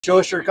Show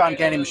us your cotton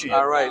candy machine.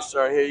 All right,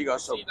 so here you go.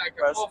 So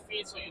press.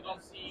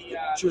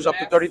 Choose up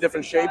to 30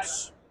 different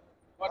shapes.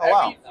 Oh,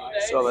 wow.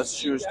 So let's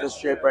choose this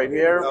shape right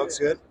here. That looks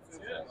good.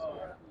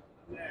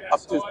 Up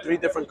to 3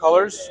 different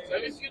colors. So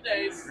every few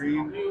days,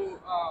 you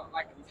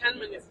like 10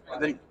 minutes.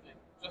 And then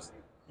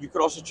you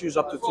could also choose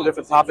up to 2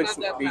 different toppings.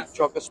 It could be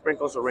chocolate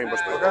sprinkles or rainbow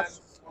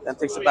sprinkles. That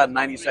takes about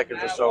 90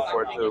 seconds or so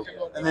for it to.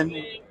 And then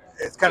it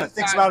kind of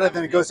thinks about it,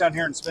 then it goes down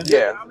here and spins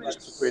it.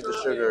 Just to create the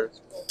sugar.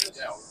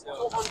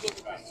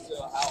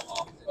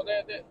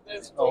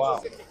 Oh,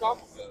 wow.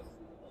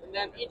 And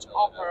then each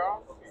offer,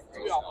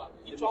 3 offers.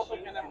 Each offer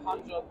can have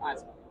 100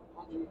 ice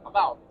cream.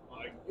 About.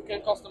 You can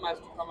customize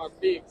to come out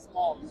big,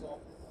 small, so.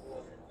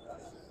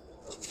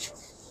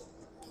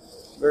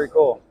 Very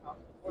cool.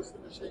 What's the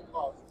machine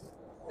cost?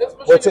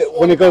 What's it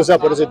when it goes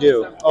up? What does it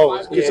do? Oh,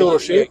 it gives a little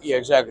shape. Yeah,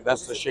 exactly.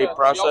 That's the shape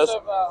process.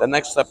 The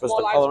next step is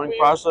the coloring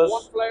process,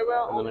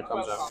 and then it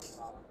comes out.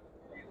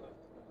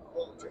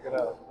 Check it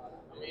out.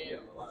 I mean,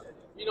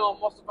 you know,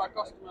 most of our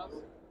customers,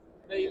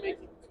 they make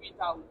it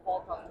 $3,000,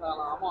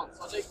 $4,000 a month,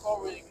 so they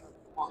covering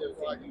a month.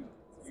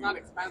 It's not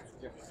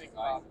expensive if you think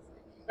about it.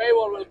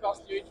 Paywall will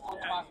cost you each month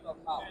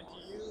 $5,000. And do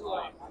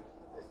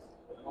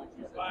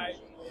you buy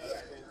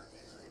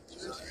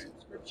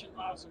subscription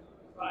also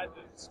buy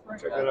the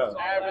sprinkler? Check it out.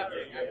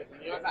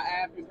 Everything. You have an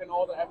app, you can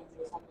order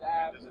everything from the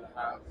app.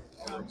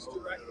 Comes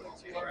directly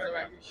to your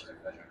app.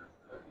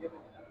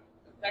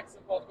 Tech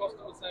support,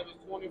 customer service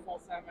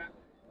 24/7.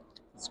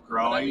 It's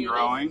growing.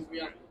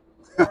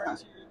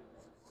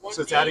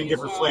 So it's year adding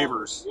different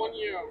flavors. 1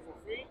 year for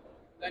free,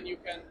 then you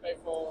can pay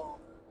for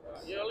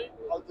yearly.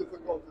 How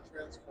difficult to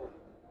transport?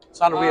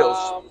 It's on wheels.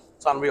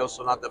 It's on wheels,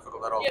 so not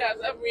difficult at all. Yeah,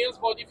 it's on wheels,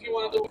 but if you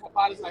want to do it for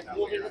parties like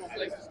moving from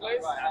place to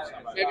place,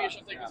 maybe you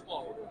should take the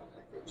small,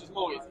 which is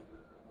more easy.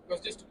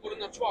 Because just to put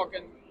in a truck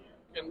and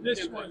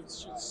This one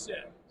should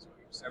sit.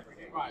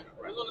 Right.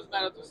 This one is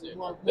better to see.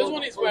 This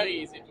one is very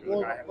easy to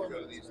do. Right.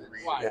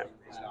 Yeah.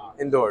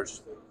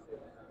 Indoors.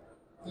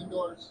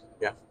 Indoors.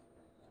 Yeah.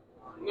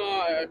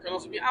 No, it can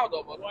also be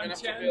outdoor, but you have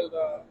to build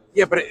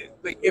Yeah, but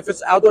if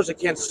it's outdoors, it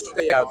can't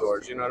stay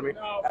outdoors. You know what I mean?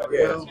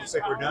 Yeah. Looks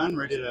like we're done.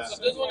 Ready to.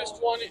 So this one is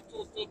 20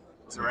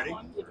 Is it ready?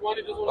 20, this one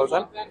Oh, is is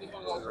that? 110, this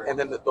one is 110. And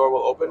then the door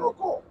will open.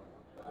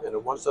 And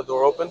then once the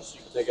door opens,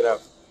 you can take it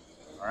out.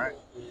 All right.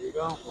 Here you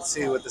go. Let's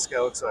see what this guy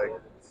looks like.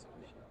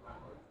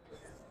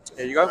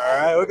 Here you go. All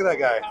right. Look at that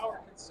guy.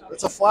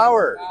 It's a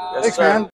flower. Yes, Thanks, sir. man.